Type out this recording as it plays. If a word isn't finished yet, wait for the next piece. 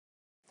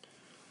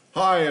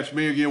Hi, it's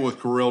me again with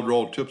Corel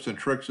Draw Tips and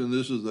Tricks, and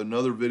this is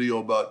another video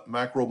about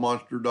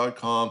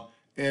macromonster.com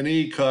and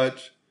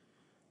e-cuts.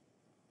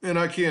 And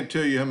I can't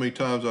tell you how many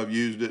times I've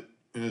used it,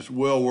 and it's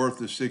well worth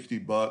the 60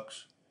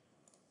 bucks.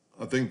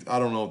 I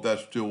don't know if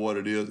that's still what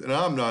it is. And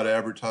I'm not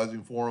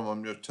advertising for them,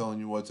 I'm just telling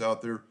you what's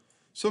out there.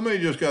 Somebody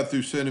just got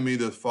through sending me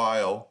this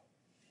file,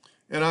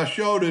 and I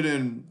showed it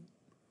in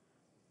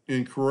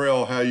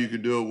Corel how you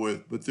could do it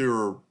with, but there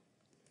are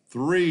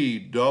 3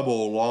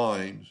 double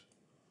lines.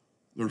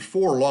 There's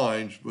 4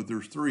 lines, but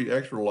there's 3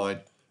 extra lines.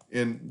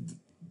 And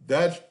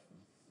that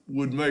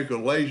would make a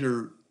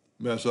laser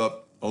mess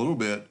up a little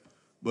bit,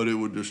 but it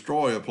would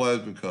destroy a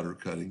plasma cutter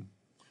cutting.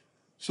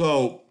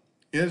 So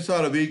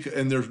inside of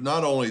and there's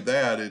not only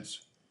that,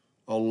 it's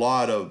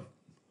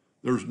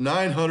there's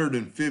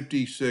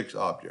 956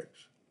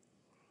 objects.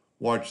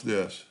 Watch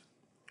this.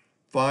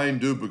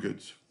 Find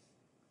duplicates.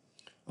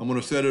 I'm going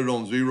to set it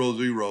on 0,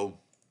 0.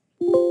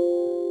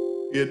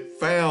 It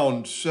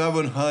found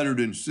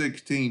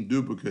 716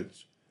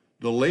 duplicates.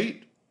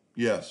 Delete?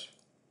 Yes.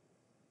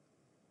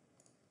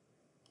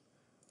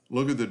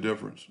 Look at the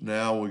difference.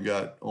 Now we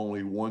got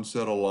only one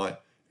set of line.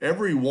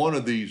 Every one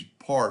of these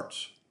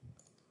parts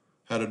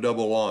had a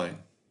double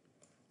line.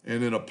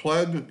 And in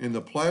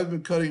the plasma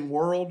cutting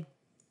world,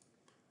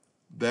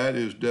 that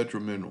is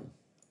detrimental.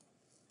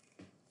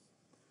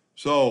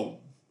 So,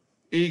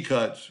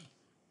 e-cuts,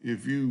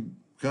 if you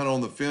kind of on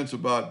the fence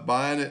about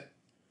buying it,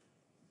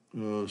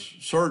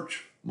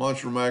 search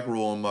Monster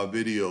Macro on my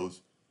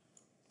videos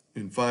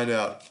and find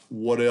out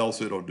what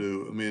else it'll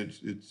do. I mean,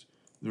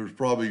 there's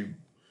probably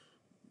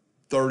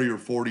 30 or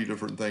 40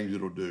 different things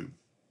it'll do.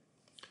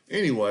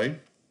 Anyway,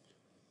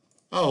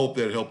 I hope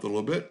that helped a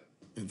little bit,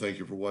 and thank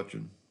you for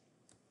watching.